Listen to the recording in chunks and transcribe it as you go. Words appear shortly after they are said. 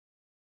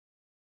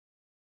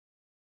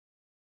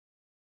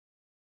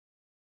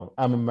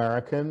I'm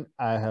American.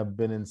 I have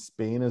been in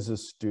Spain as a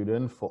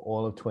student for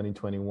all of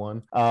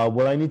 2021.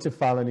 Will I need to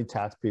file any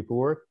tax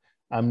paperwork?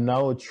 I'm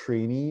now a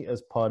trainee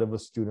as part of a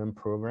student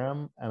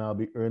program, and I'll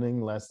be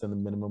earning less than the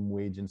minimum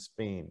wage in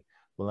Spain.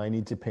 Will I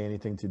need to pay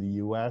anything to the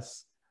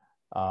US?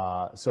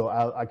 So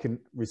I can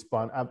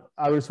respond.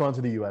 I'll respond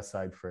to the US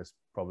side first,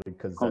 probably,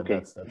 because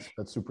Okay.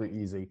 that's super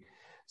easy.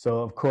 So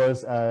of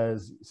course,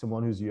 as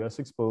someone who's US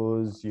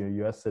exposed, you're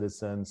a US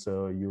citizen,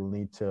 so you'll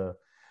need to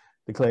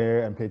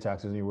declare and pay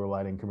taxes on your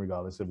worldwide income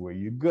regardless of where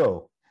you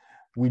go.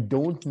 We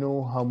don't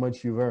know how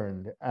much you've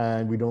earned,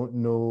 and we don't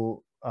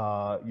know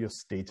your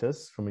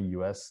status from a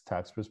US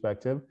tax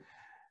perspective.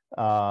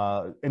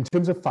 In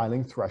terms of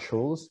filing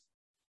thresholds,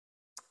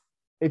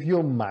 if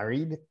you're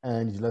married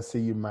and let's say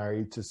you're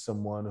married to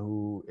someone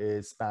who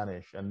is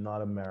Spanish and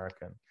not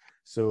American,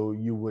 so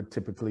you would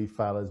typically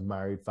file as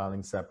married,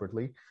 filing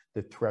separately.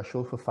 The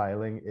threshold for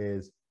filing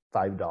is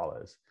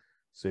 $5.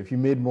 So if you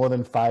made more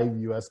than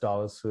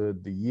 $5 for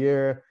the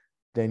year,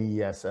 then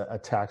yes, a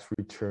tax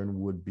return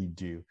would be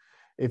due.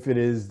 If it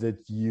is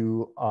that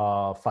you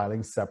are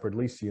filing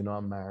separately, so you're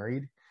not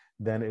married,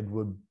 then it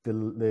would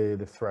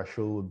the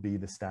threshold would be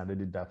the standard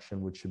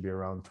deduction, which should be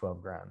around 12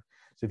 grand.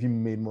 So if you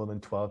made more than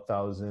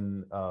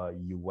 12,000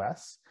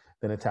 US,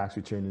 then a tax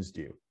return is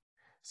due.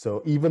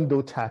 So even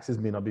though taxes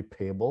may not be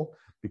payable,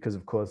 because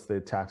of course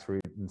the tax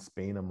rate in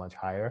Spain are much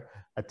higher,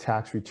 a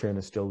tax return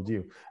is still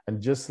due.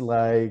 And just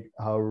like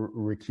how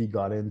Ricky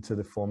got into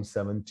the Form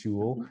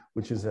 720,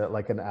 which is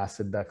like an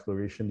asset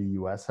declaration, the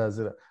US has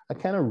a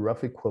kind of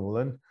rough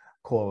equivalent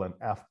called an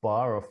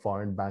FBAR, or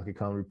Foreign Bank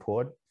Account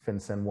Report.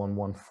 FinCEN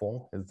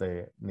 114 is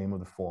the name of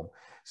the form.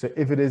 So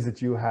if it is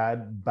that you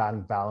had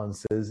bank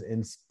balances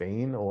in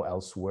Spain or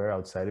elsewhere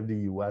outside of the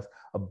US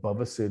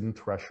above a certain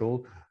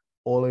threshold,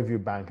 all of your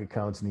bank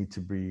accounts need to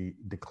be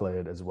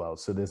declared as well.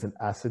 So there's an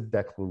asset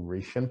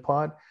declaration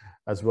part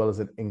as well as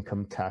an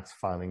income tax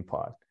filing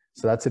part.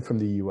 So that's it from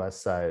the US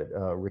side.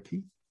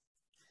 Ricky?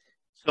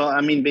 So, I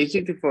mean,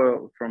 basically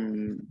for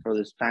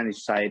the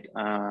Spanish side,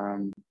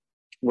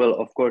 well,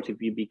 of course,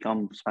 if you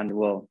become Spanish,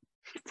 well,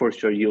 for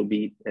sure you'll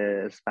be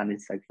a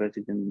Spanish tax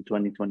resident in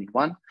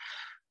 2021.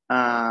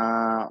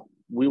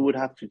 We would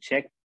have to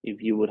check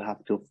if you would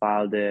have to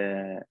file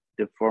the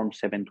Form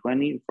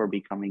 720 for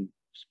becoming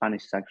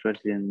Spanish tax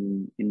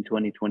resident in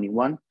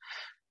 2021.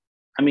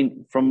 I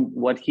mean, from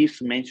what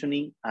he's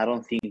mentioning, I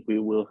don't think we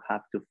will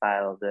have to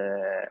file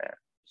the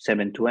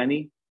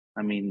 720.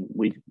 I mean,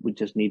 we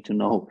just need to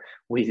know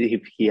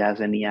if he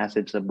has any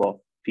assets above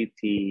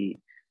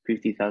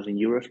 50,000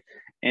 euros.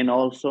 And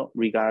also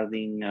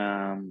regarding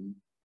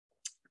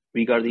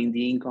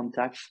the income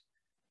tax,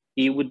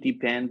 it would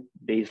depend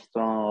based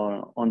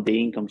on the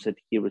incomes that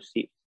he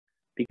receives.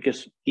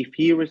 Because if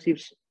he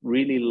receives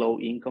really low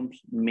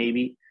incomes,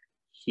 maybe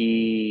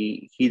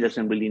he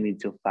doesn't really need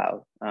to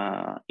file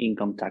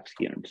income tax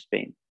here in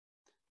Spain.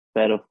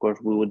 But of course,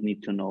 we would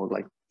need to know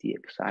like the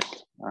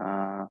exact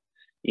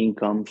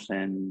incomes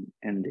and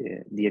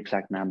the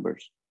exact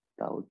numbers.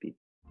 That would be.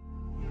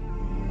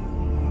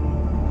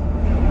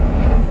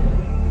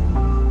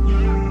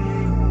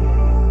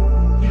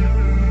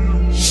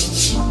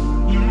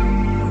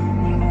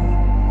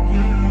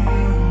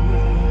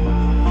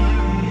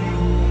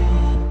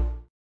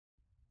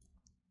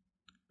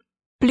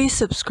 Please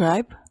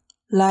subscribe,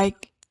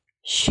 like,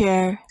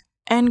 share,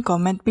 and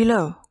comment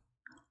below.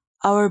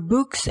 Our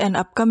books and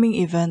upcoming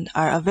events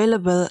are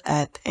available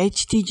at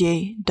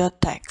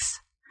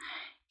htj.tax.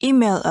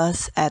 Email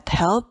us at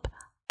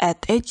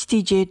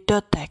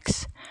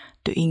help@htj.tax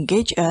to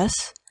engage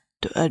us,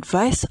 to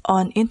advise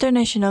on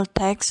international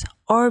tax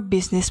or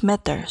business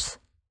matters.